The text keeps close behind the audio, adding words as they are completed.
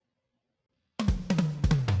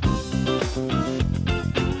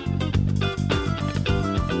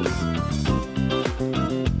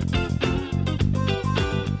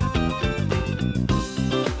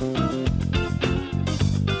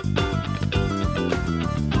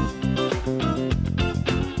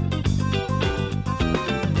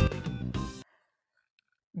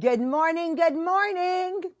Good morning, good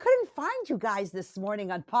morning. Couldn't find you guys this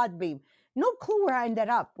morning on Podbeam. No clue where I ended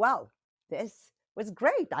up. Well, this was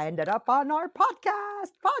great. I ended up on our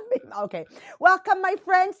podcast, Podbeam. Okay. Welcome, my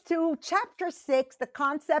friends, to Chapter 6, the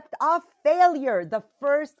concept of failure, the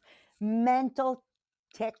first mental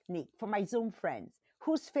technique for my Zoom friends.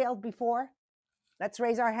 Who's failed before? Let's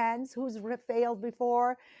raise our hands. Who's failed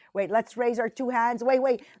before? Wait, let's raise our two hands.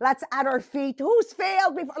 Wait. Let's add our feet. Who's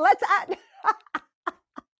failed before? Let's add.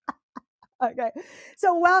 Okay.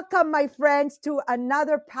 So, welcome, my friends, to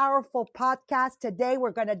another powerful podcast. Today, we're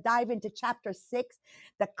going to dive into Chapter 6,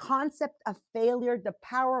 The Concept of Failure, The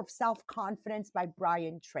Power of Self-Confidence by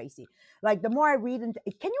Brian Tracy. Like, the more I read into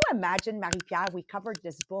it, can you imagine, Marie-Pierre, we covered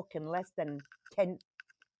this book in less than 10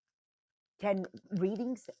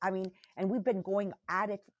 readings. I mean, and we've been going at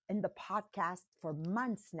it in the podcast for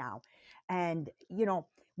months now. And,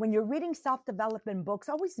 when you're reading self-development books,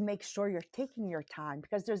 always make sure you're taking your time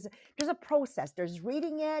because there's a process. There's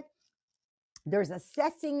reading it, there's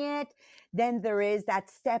assessing it, then there is that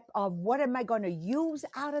step of what am I going to use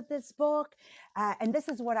out of this book? And this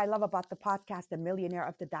is what I love about the podcast, The Millionaire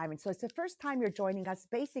of the Diamants. So it's the first time you're joining us.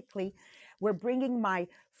 Basically, we're bringing my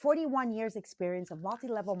 41 years experience of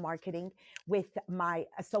multi-level marketing with my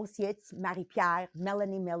associates, Marie-Pierre,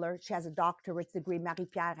 Melanie Miller. She has a doctorate degree.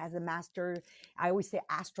 Marie-Pierre has a master. I always say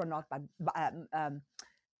astronaut, but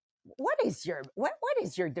what is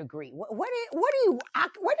your degree? What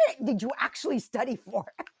did you actually study for?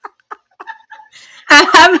 I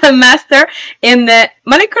have a master in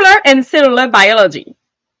molecular and cellular biology.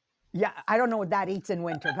 Yeah, I don't know what that eats in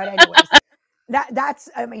winter, but anyways,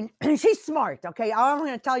 I mean, she's smart. Okay, all I'm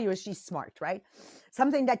going to tell you is she's smart, right?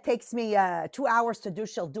 Something that takes me 2 hours to do,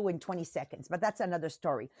 she'll do in 20 seconds. But that's another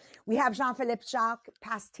story. We have Jean-Philippe Jacques,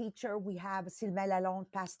 past teacher. We have Sylvain Lalonde,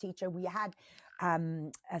 past teacher. We had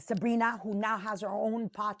Sabrina, who now has her own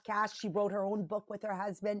podcast. She wrote her own book with her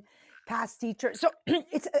husband, past teacher. So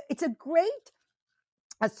it's a great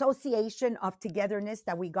association of togetherness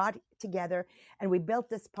that we got together, and we built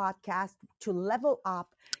this podcast to level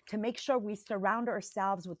up, to make sure we surround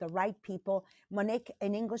ourselves with the right people. Monique,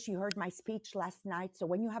 in English, you heard my speech last night. So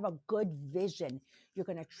when you have a good vision, you're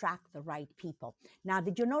going to attract the right people. Now,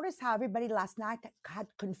 did you notice how everybody last night had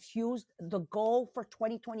confused the goal for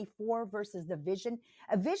 2024 versus the vision?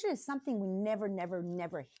 A vision is something we never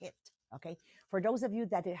hit. Okay. For those of you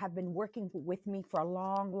that have been working with me for a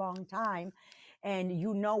long time, and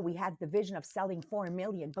we had the vision of selling 4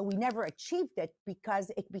 million, but we never achieved it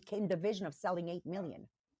because it became the vision of selling 8 million.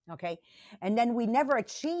 Okay. And then we never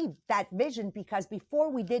achieved that vision because before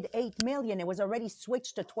we did 8 million, it was already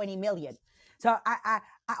switched to 20 million. So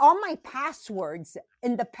all my passwords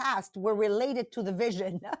in the past were related to the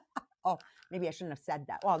vision. Oh, maybe I shouldn't have said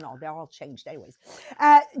that. Well, no, they're all changed anyways.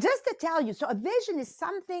 Just to tell you, so a vision is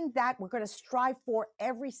something that we're going to strive for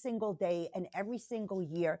every single day and every single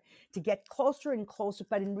year to get closer and closer.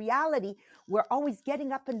 But in reality, we're always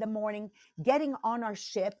getting up in the morning, getting on our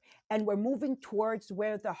ship, and we're moving towards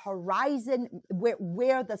where the horizon,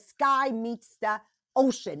 where the sky meets the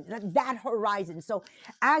ocean, that horizon. So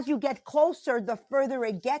as you get closer, the further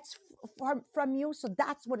it gets from you. So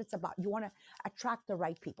that's what it's about. You want to attract the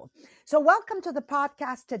right people. So welcome to the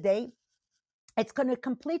podcast today. It's going to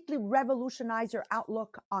completely revolutionize your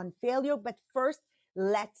outlook on failure. But first,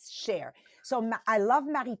 let's share. So I love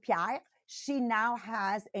Marie-Pierre. She now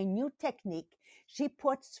has a new technique. She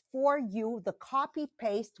puts for you the copy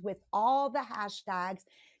paste with all the hashtags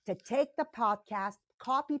to take the podcast,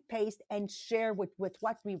 copy paste, and share with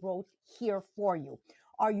what we wrote here for you.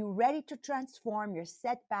 Are you ready to transform your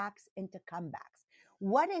setbacks into comebacks?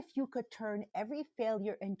 What if you could turn every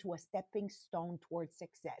failure into a stepping stone towards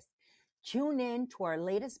success? Tune in to our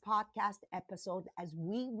latest podcast episode as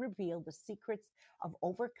we reveal the secrets of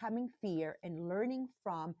overcoming fear and learning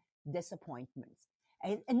from disappointments.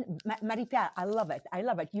 And Marie-Pierre, I love it.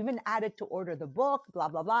 You even added to order the book, blah,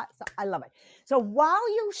 blah, blah. So I love it. So while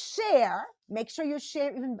you share, make sure you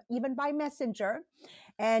share even by messenger.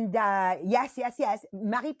 And yes.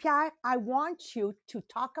 Marie-Pierre, I want you to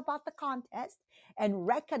talk about the contest and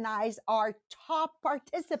recognize our top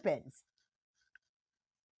participants.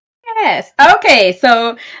 Yes. Okay.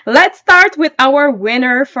 So let's start with our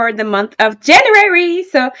winner for the month of January.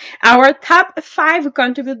 So our top 5 who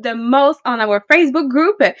contribute the most on our Facebook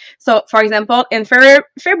group. So for example, in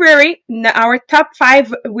February, our top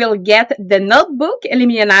 5 will get the notebook, Les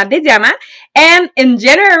Millionnaires des Diamants. And in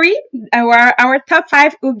January, our top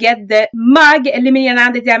 5 who get the mug, Les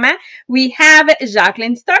Millionnaires des Diamants. We have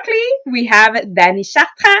Jacqueline Stockley. We have Danny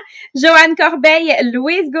Chartrand, Joanne Corbeil,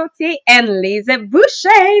 Louise Gauthier, and Lise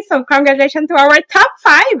Boucher. So congratulations to our top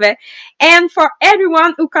five. And for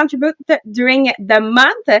everyone who contributed during the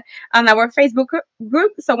month on our Facebook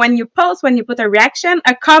group. So when you post, when you put a reaction,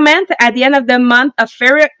 a comment at the end of the month of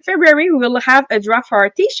February, we will have a draw for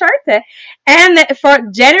a t-shirt. And for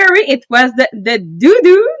January, it was the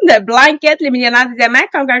doudou, the blanket, les millionnaires des diamants.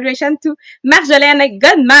 Congratulations to Marjolaine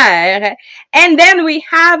Godmère. And then we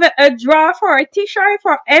have a draw for a t-shirt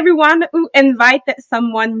for everyone who invited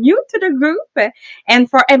someone new to the group. And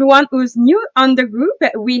for everyone who's new on the group,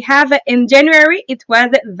 we have in January, it was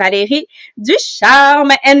Valérie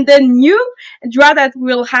Ducharme. And the new draw that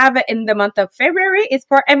we'll have in the month of February is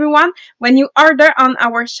for everyone. When you order on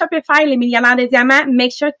our Shopify, Les Millionnaires des Diamants,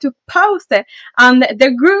 make sure to post on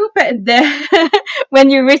the group when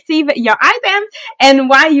you receive your items and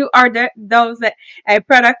why you order those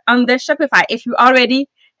products on the Shopify. If you already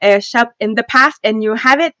shop in the past and you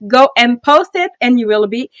have it, go and post it and you will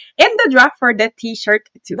be in the draft for the t-shirt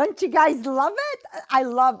too. Don't you guys love it? I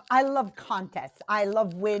love contests. I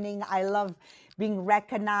love winning. I love being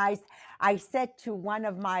recognized. I said to one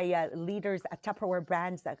of my leaders at Tupperware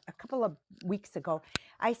Brands a couple of weeks ago,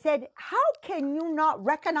 I said, how can you not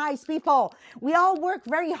recognize people? We all work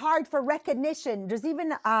very hard for recognition. There's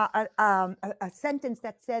even a sentence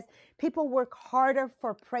that says people work harder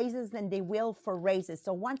for praises than they will for raises.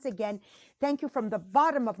 So once again, thank you from the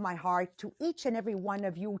bottom of my heart to each and every one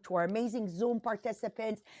of you, to our amazing Zoom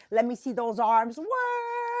participants. Let me see those arms.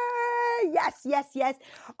 Yes, yes, yes.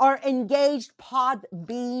 Our engaged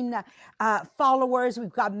Podbean followers.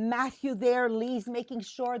 We've got Matthew there. Lee's making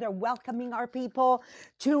sure they're welcoming our people.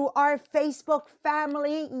 To our Facebook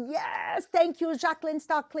family. Yes, thank you, Jacqueline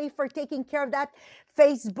Stockley, for taking care of that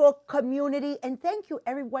Facebook community. And thank you,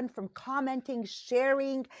 everyone, from commenting,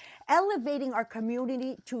 sharing, elevating our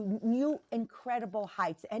community to new incredible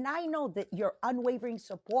heights. And I know that your unwavering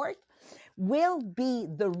support will be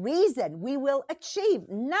the reason we will achieve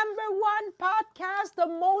number one podcast, the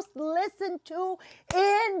most listened to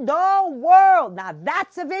in the world. Now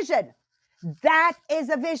that's a vision. That is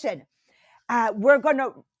a vision. We're going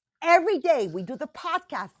to, every day we do the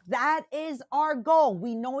podcast. That is our goal.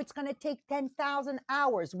 We know it's going to take 10,000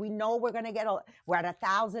 hours. We know we're going to we're at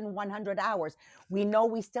 1,100 hours. We know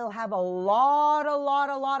we still have a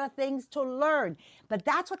lot of things to learn, but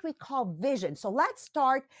that's what we call vision. So let's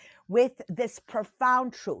start with this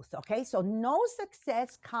profound truth. Okay. So no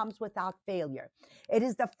success comes without failure. It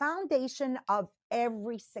is the foundation of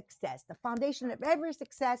every success. The foundation of every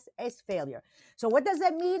success is failure. So what does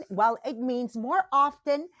that mean? Well, it means more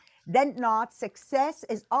often than not, success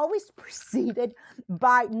is always preceded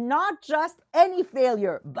by not just any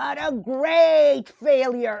failure, but a great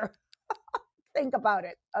failure. Think about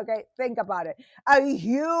it. Okay. Think about it. A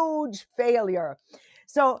huge failure.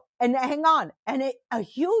 So, and hang on, and a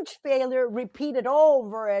huge failure repeated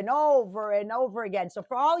over and over and over again. So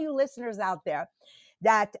for all you listeners out there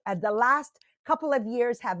that the last couple of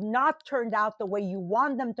years have not turned out the way you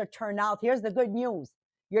want them to turn out, here's the good news.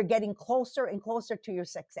 You're getting closer and closer to your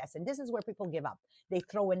success. And this is where people give up. They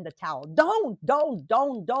throw in the towel. Don't.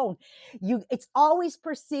 It's always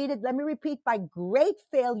preceded, let me repeat, by great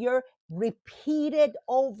failure repeated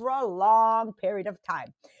over a long period of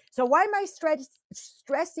time. So why am I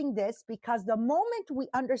stressing this? Because the moment we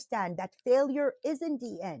understand that failure isn't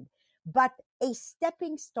the end, but a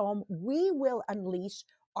stepping stone, we will unleash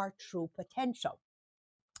our true potential.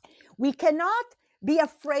 We cannot be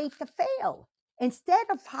afraid to fail. Instead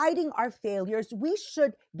of hiding our failures, we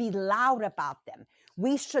should be loud about them.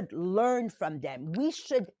 We should learn from them. We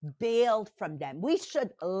should build from them. We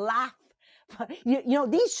should laugh.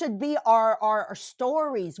 These should be our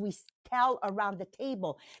stories we tell around the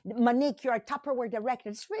table. Monique, you're a Tupperware director.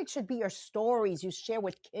 This really should be your stories you share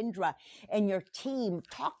with Kendra and your team.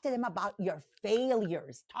 Talk to them about your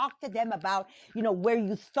failures. Talk to them about, where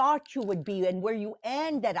you thought you would be and where you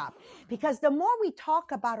ended up. Because the more we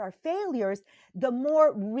talk about our failures, the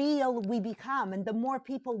more real we become and the more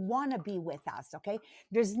people want to be with us, okay?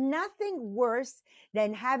 There's nothing worse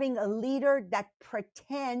than having a leader that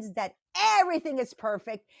pretends that everything is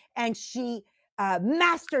perfect and she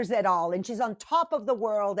masters it all and she's on top of the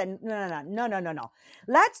world. And no.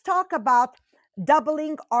 Let's talk about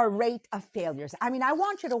doubling our rate of failures. I mean, I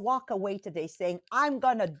want you to walk away today saying, I'm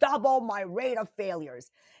going to double my rate of failures.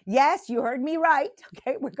 Yes, you heard me right.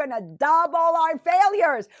 Okay, we're going to double our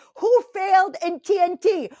failures. Who failed in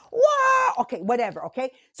TNT? Wow. Okay, whatever.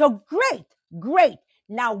 Okay, so great.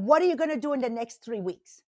 Now, what are you going to do in the next 3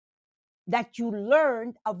 weeks that you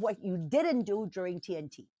learned of what you didn't do during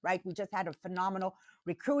TNT, right? We just had a phenomenal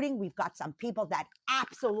recruiting. We've got some people that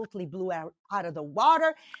absolutely blew out of the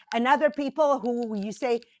water, and other people who you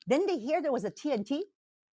say, didn't they hear there was a TNT?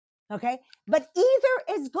 Okay. But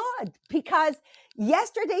either is good because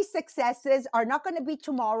yesterday's successes are not going to be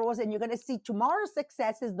tomorrow's, and you're going to see tomorrow's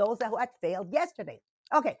successes, those that had failed yesterday.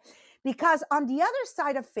 Okay. Because on the other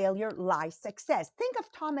side of failure lies success. Think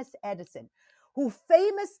of Thomas Edison, who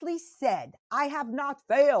famously said, I have not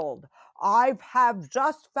failed. I have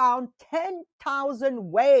just found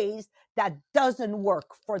 10,000 ways that doesn't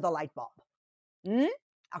work for the light bulb. Hmm?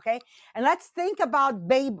 Okay. And let's think about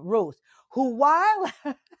Babe Ruth, who, while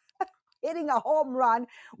hitting a home run,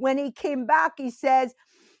 when he came back, he says,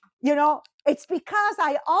 it's because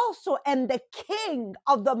I also am the king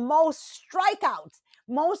of the most strikeouts.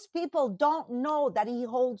 Most people don't know that he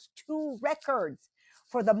holds two records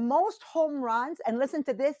for the most home runs. And listen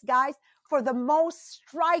to this, guys, for the most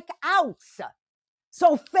strikeouts.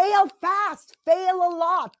 So fail fast, fail a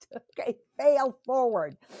lot. Okay, fail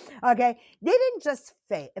forward. Okay, they didn't just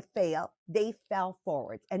fail, they fell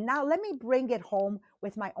forward. And now let me bring it home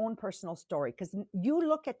with my own personal story, because you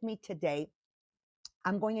look at me today.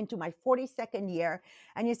 I'm going into my 42nd year,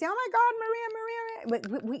 and you say, "Oh my God, Maria,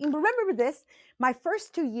 Maria!" Remember this? My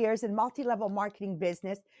first 2 years in multi-level marketing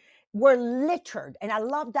business were littered, and I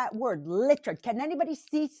love that word, littered. Can anybody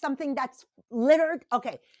see something that's littered?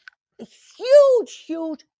 Okay,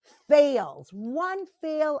 huge fails, one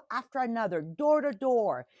fail after another, door to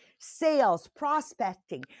door, sales,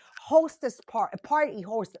 prospecting, hostess party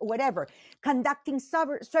host, whatever, conducting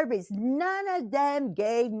surveys. None of them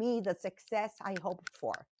gave me the success I hoped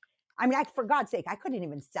for. I mean, for God's sake, I couldn't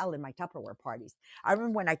even sell in my Tupperware parties. I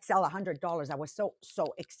remember when I'd sell $100, I was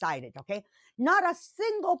so excited. Okay, not a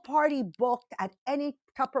single party booked at any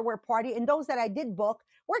Tupperware party, and those that I did book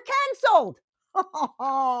were canceled.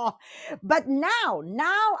 But now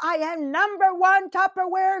I am number one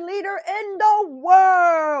Tupperware leader in the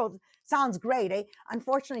world. Sounds great, eh?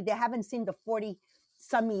 Unfortunately, they haven't seen the 40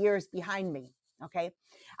 some years behind me. Okay.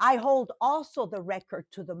 I hold also the record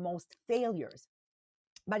to the most failures.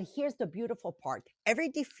 But here's the beautiful part. Every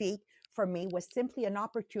defeat for me was simply an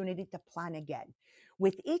opportunity to plan again.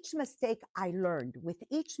 With each mistake, I learned. With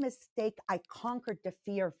each mistake, I conquered the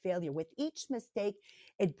fear of failure. With each mistake,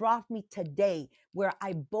 it brought me today where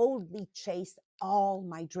I boldly chase all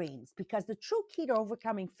my dreams. Because the true key to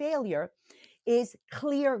overcoming failure is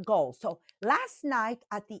clear goals. So last night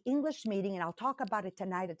at the English meeting, and I'll talk about it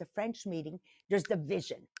tonight at the French meeting, there's the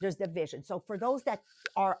vision. There's the vision. So for those that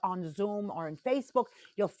are on Zoom or on Facebook,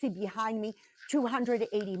 you'll see behind me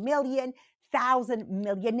 280 million, 1,000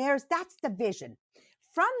 millionaires. That's the vision.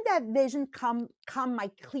 From that vision come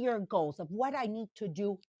my clear goals of what I need to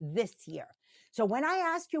do this year. So when I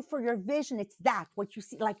ask you for your vision, it's that what you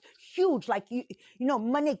see, like huge, like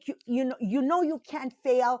Monique, you can't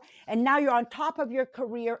fail, and now you're on top of your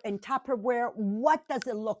career in Tupperware. What does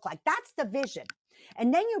it look like? That's the vision.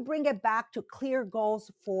 And then you bring it back to clear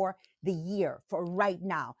goals for the year, for right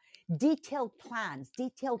now. Detailed plans,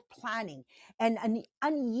 detailed planning, and an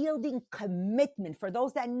unyielding commitment. For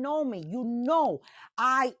those that know me,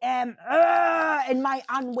 I am in my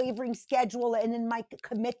unwavering schedule and in my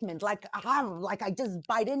commitment. Like I just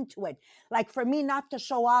bite into it. Like for me not to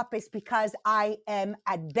show up is because I am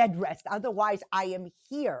at bed rest. Otherwise, I am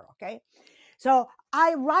here. Okay. So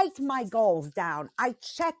I write my goals down. I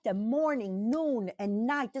check them morning, noon, and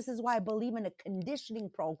night. This is why I believe in a conditioning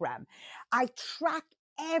program. I track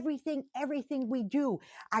everything we do.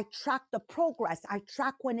 I track the progress. I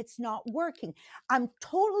track when it's not working. I'm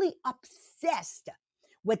totally obsessed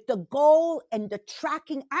with the goal and the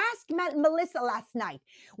tracking. Ask Melissa last night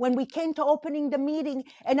when we came to opening the meeting,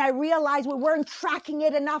 and I realized we weren't tracking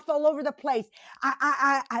it enough all over the place.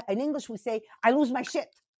 In English, we say, I lose my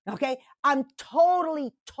shit. Okay. I'm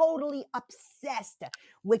totally obsessed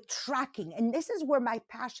with tracking. And this is where my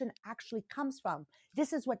passion actually comes from.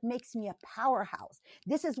 This is what makes me a powerhouse.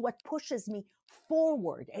 This is what pushes me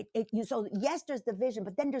forward. So yes, there's the vision,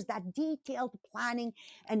 but then there's that detailed planning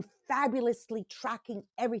and fabulously tracking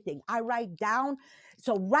everything. I write down.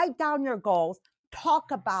 So write down your goals,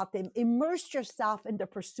 talk about them, immerse yourself in the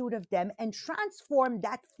pursuit of them, and transform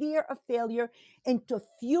that fear of failure into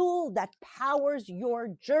fuel that powers your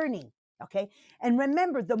journey. Okay. And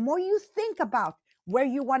remember, the more you think about where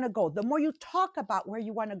you want to go, the more you talk about where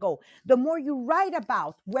you want to go, the more you write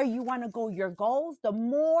about where you want to go, your goals, the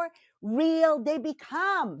more real they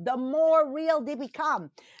become. The more real they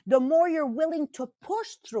become, the more you're willing to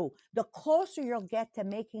push through, the closer you'll get to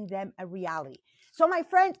making them a reality. So, my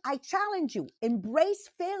friend, I challenge you, embrace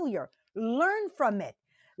failure, learn from it.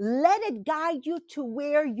 Let it guide you to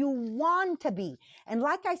where you want to be. And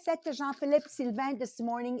like I said to Jean-Philippe Sylvain this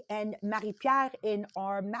morning and Marie-Pierre in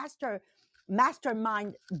our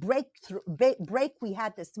mastermind break we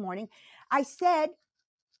had this morning, I said,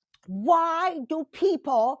 Why do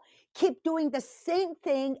people keep doing the same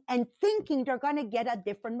thing and thinking they're going to get a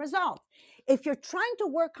different result? If you're trying to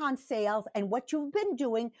work on sales and what you've been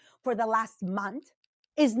doing for the last month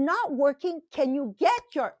is not working, can you get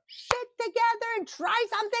your shit together and try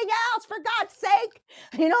something else, for God's sake?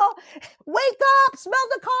 You know, wake up, smell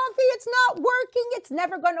the coffee. It's not working. It's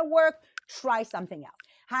never going to work. Try something else.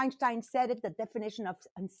 Einstein said it, the definition of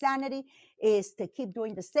insanity is to keep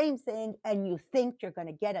doing the same thing and you think you're going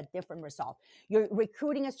to get a different result. You're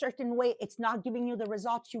recruiting a certain way, it's not giving you the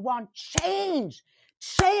results you want. Change,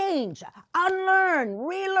 unlearn,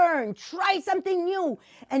 relearn, try something new,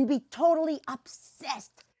 and be totally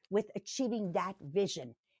obsessed with achieving that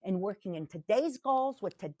vision and working in today's goals,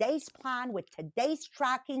 with today's plan, with today's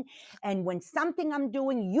tracking. And when something I'm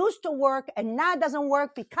doing used to work and now doesn't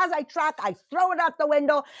work because I track, I throw it out the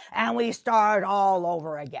window and we start all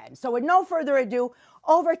over again. So with no further ado,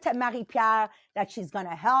 over to Marie-Pierre, that she's going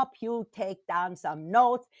to help you take down some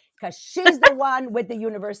notes because she's the one with the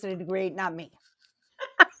university degree, not me.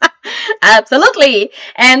 Absolutely.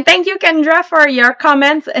 And thank you, Kendra, for your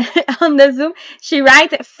comments on the Zoom. She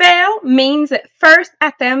writes, fail means first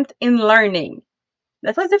attempt in learning.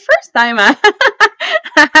 That was the first time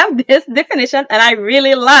I have this definition and I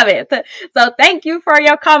really love it. So thank you for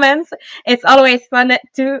your comments. It's always fun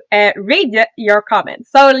to read your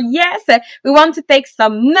comments. So yes, we want to take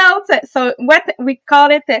some notes. So what we call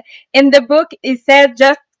it in the book is said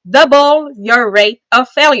just double your rate of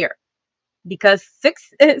failure because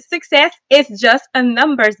success is just a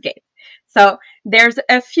numbers game. So there's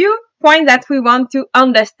a few points that we want to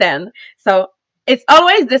understand. So it's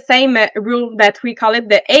always the same rule that we call it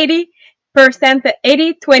the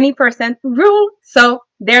 20% rule. So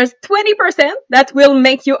there's 20% that will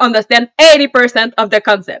make you understand 80% of the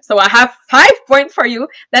concept. So I have 5 points for you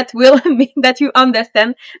that will mean that you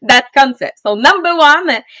understand that concept. So number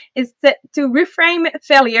one is to reframe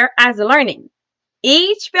failure as learning.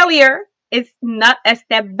 Each failure is not a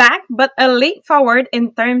step back, but a leap forward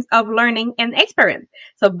in terms of learning and experience.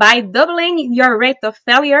 So by doubling your rate of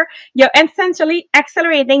failure, you're essentially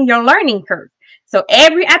accelerating your learning curve. So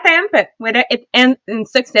every attempt, whether it ends in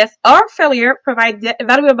success or failure, provides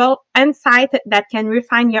valuable insight that can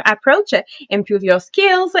refine your approach, improve your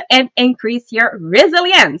skills, and increase your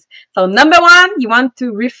resilience. So number one, you want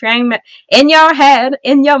to reframe in your head,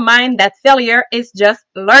 in your mind, that failure is just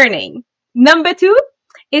learning. Number two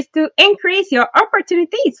is to increase your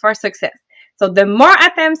opportunities for success. So the more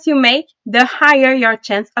attempts you make, the higher your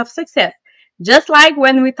chance of success. Just like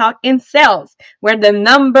when we talk in sales, where the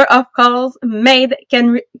number of calls made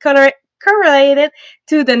can correlate it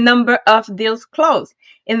to the number of deals closed.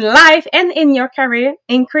 In life and in your career,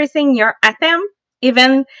 increasing your attempt,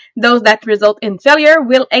 even those that result in failure,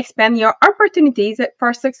 will expand your opportunities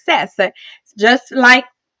for success. Just like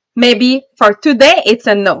maybe for today, it's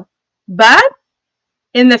a no. But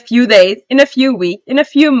in a few days, in a few weeks, in a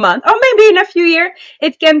few months, or maybe in a few years,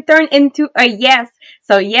 it can turn into a yes.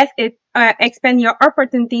 So yes, it expand your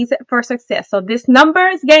opportunities for success. So this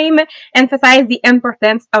numbers game emphasizes the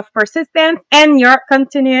importance of persistence and your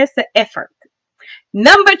continuous effort.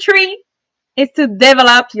 Number three is to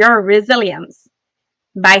develop your resilience.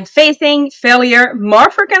 By facing failure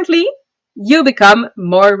more frequently, you become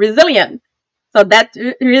more resilient. So that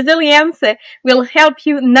resilience will help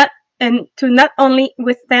you to not only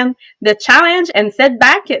withstand the challenge and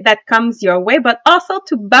setback that comes your way, but also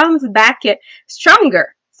to bounce back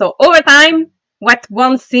stronger. So over time, what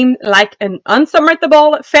once seemed like an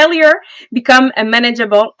unsurmountable failure become a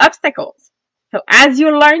manageable obstacles. So as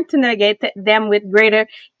you learn to navigate them with greater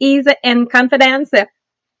ease and confidence,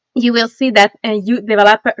 you will see that you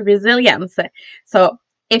develop resilience. So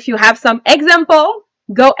if you have some example,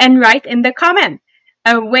 go and write in the comment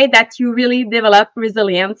a way that you really develop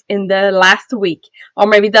resilience in the last week, or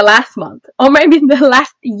maybe the last month, or maybe the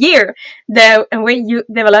last year, the way you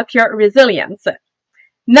develop your resilience.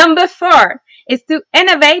 Number four is to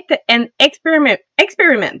innovate and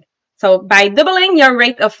experiment. So by doubling your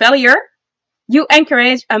rate of failure, you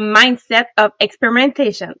encourage a mindset of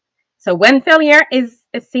experimentation. So when failure is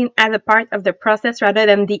seen as a part of the process rather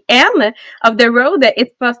than the end of the road,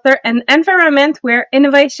 it fosters an environment where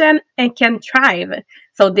innovation can thrive.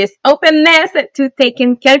 So this openness to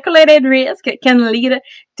taking calculated risk can lead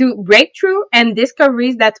to breakthrough and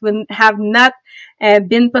discoveries that would have not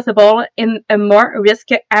been possible in a more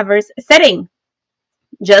risk-averse setting.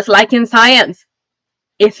 Just like in science.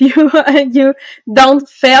 If you don't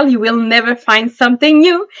fail, you will never find something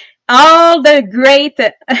new. All the great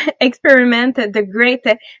experiment, the great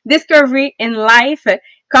discovery in life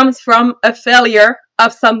comes from a failure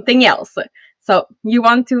of something else. So you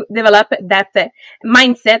want to develop that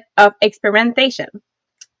mindset of experimentation.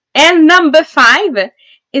 And number 5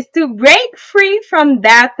 is to break free from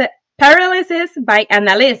that paralysis by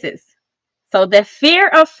analysis. So the fear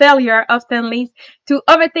of failure often leads to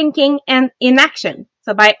overthinking and inaction.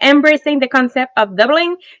 So by embracing the concept of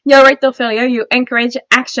doubling your rate of failure, you encourage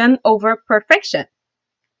action over perfection.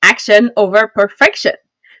 Action over perfection.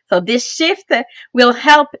 So this shift will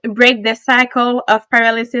help break the cycle of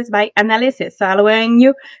paralysis by analysis, so allowing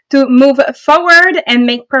you to move forward and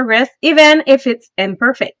make progress even if it's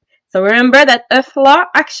imperfect. So remember that a flawed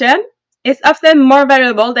action is often more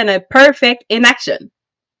valuable than a perfect inaction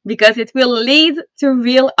because it will lead to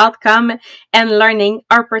real outcome and learning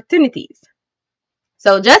opportunities.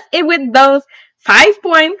 So just with those 5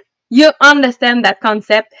 points, you understand that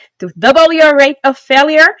concept to double your rate of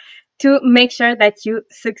failure to make sure that you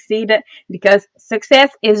succeed, because success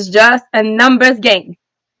is just a numbers game.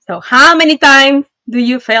 So how many times do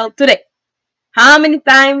you fail today? How many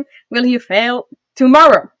times will you fail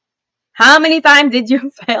tomorrow? How many times did you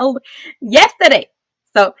fail yesterday?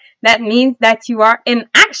 So that means that you are in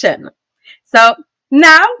action. So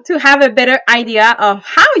now, to have a better idea of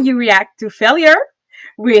how you react to failure,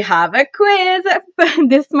 we have a quiz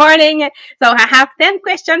this morning. So I have 10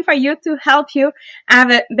 questions for you to help you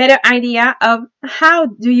have a better idea of how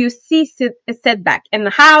do you see a setback and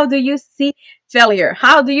how do you see failure?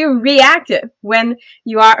 How do you react when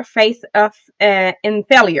you are faced in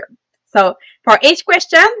failure? So for each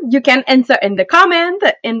question, you can answer in the comment,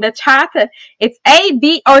 in the chat. It's A,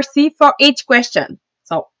 B, or C for each question.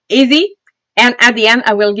 So easy. And at the end,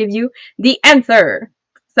 I will give you the answer.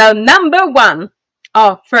 So number 1.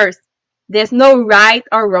 First, there's no right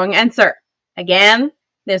or wrong answer. Again,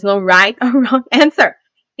 there's no right or wrong answer.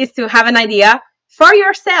 It's to have an idea for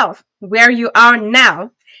yourself where you are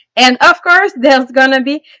now. And of course, there's gonna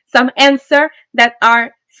be some answers that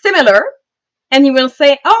are similar. And you will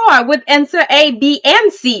say, I would answer A, B,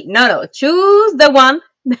 and C. No, choose the one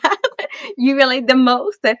that you relate the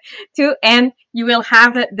most to, and you will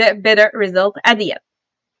have the better result at the end.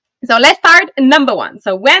 So let's start number 1.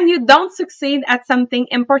 So when you don't succeed at something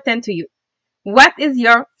important to you, what is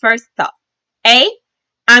your first thought? A,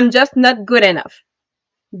 I'm just not good enough.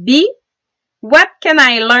 B, what can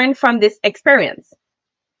I learn from this experience?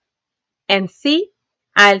 And C,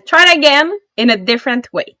 I'll try it again in a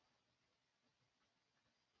different way.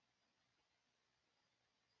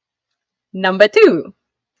 Number 2,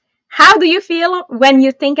 how do you feel when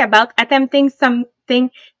you think about attempting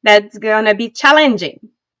something that's gonna be challenging?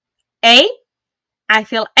 A, I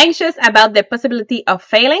feel anxious about the possibility of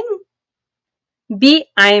failing. B,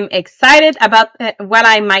 I'm excited about what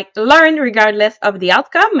I might learn regardless of the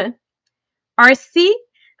outcome. Or C,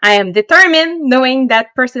 I am determined knowing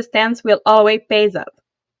that persistence will always pay off.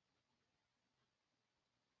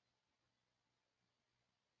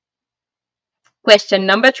 Question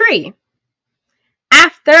number 3.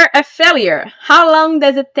 After a failure, how long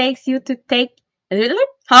does it take you to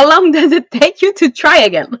try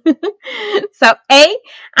again? So A,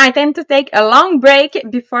 I tend to take a long break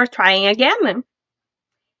before trying again.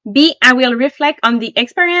 B, I will reflect on the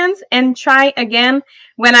experience and try again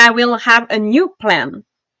when I will have a new plan.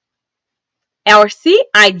 Or C,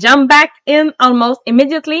 I jump back in almost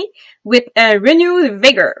immediately with a renewed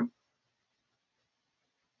vigor.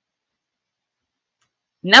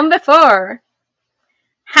 Number 4.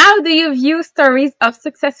 How do you view stories of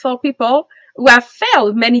successful people who have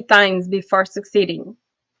failed many times before succeeding?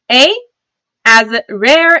 A, as a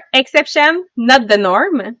rare exception, not the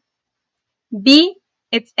norm. B,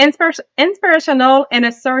 it's inspirational and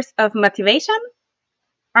a source of motivation.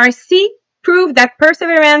 Or C, prove that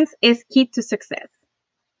perseverance is key to success.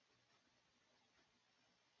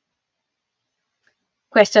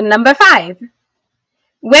 Question number 5.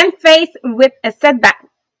 When faced with a setback,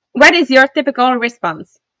 what is your typical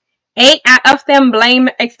response? A, I often blame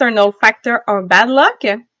external factor or bad luck.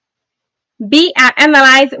 B, I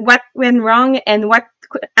analyze what went wrong and what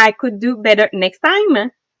I could do better next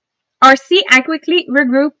time. Or C, I quickly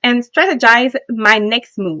regroup and strategize my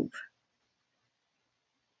next move.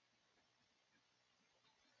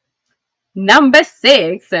 Number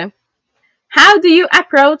 6. How do you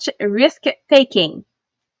approach risk taking?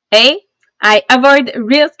 A, I avoid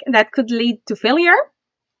risk that could lead to failure.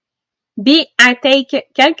 B, I take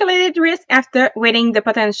calculated risk after weighing the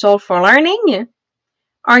potential for learning.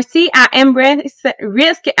 Or C, I embrace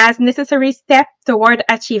risk as necessary step toward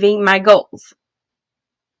achieving my goals.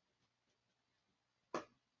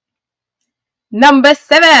 Number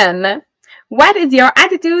 7. What is your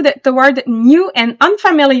attitude toward new and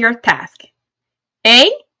unfamiliar tasks?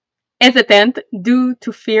 A, hesitant due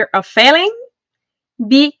to fear of failing.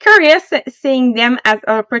 B, curious, seeing them as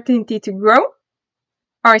an opportunity to grow.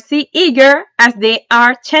 Or C, eager, as they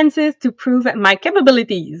are chances to prove my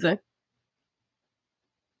capabilities.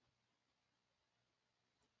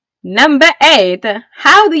 Number 8,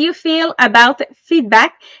 how do you feel about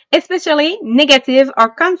feedback, especially negative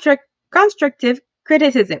or constructive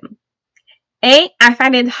criticism? A, I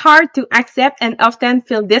find it hard to accept and often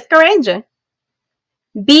feel discouraged.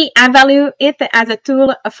 B, I value it as a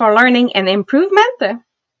tool for learning and improvement.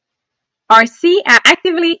 Or C, I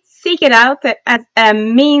actively seek it out as a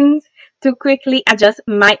means to quickly adjust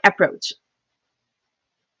my approach.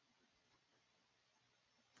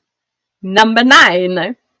 Number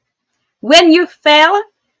 9, when you fail,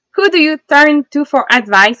 who do you turn to for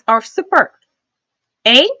advice or support?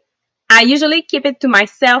 A, I usually keep it to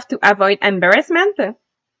myself to avoid embarrassment.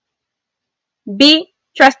 B,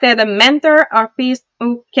 trusted a mentor or peer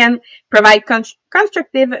who can provide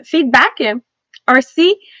constructive feedback. Or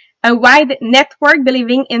C, a wide network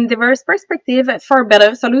believing in diverse perspectives for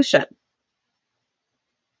better solution.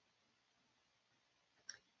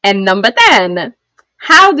 And number 10,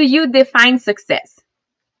 how do you define success?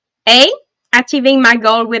 A, achieving my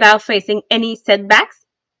goal without facing any setbacks.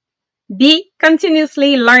 B,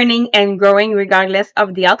 continuously learning and growing regardless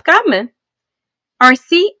of the outcome. Or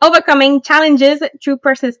C, overcoming challenges through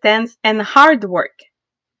persistence and hard work.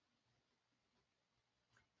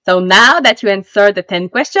 So now that you answered the 10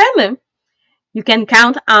 questions, you can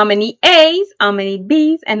count how many A's, how many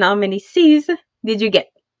B's, and how many C's did you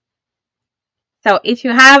get. So if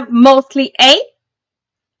you have mostly A,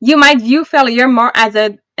 you might view failure more as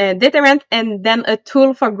a deterrent and then a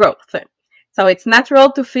tool for growth. So it's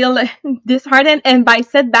natural to feel disheartened and by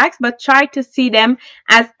setbacks, but try to see them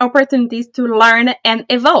as opportunities to learn and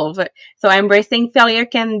evolve. So embracing failure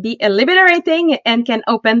can be liberating and can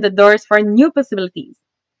open the doors for new possibilities.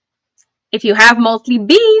 If you have mostly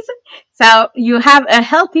B's, so you have a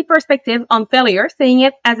healthy perspective on failure, seeing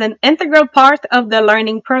it as an integral part of the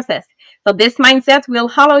learning process. So this mindset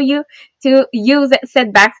will allow you to use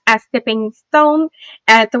setbacks as stepping stone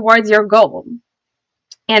towards your goal.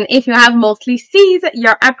 And if you have mostly C's,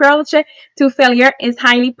 your approach to failure is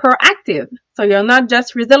highly proactive. So you're not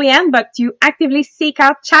just resilient, but you actively seek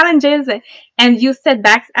out challenges and use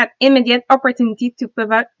setbacks as immediate opportunity to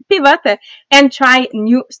pivot and try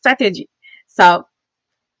new strategy. So,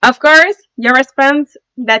 of course, your response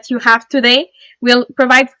that you have today will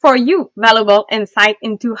provide for you valuable insight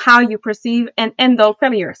into how you perceive and handle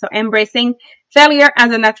failure. So embracing failure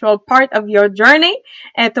as a natural part of your journey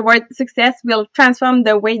toward success will transform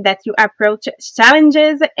the way that you approach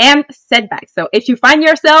challenges and setbacks. So if you find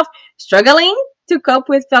yourself struggling to cope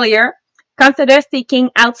with failure, consider seeking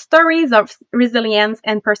out stories of resilience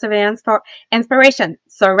and perseverance for inspiration.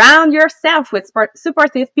 Surround yourself with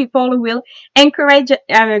supportive people who will encourage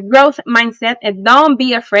a growth mindset and don't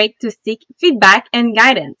be afraid to seek feedback and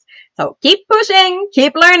guidance. So keep pushing,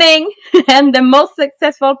 keep learning, and the most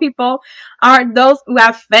successful people are those who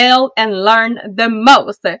have failed and learned the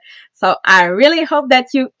most. So I really hope that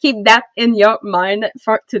you keep that in your mind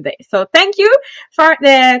for today. So thank you for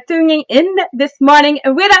tuning in this morning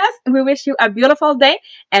with us. We wish you a beautiful day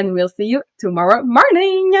and we'll see you tomorrow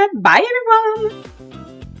morning. Bye everyone.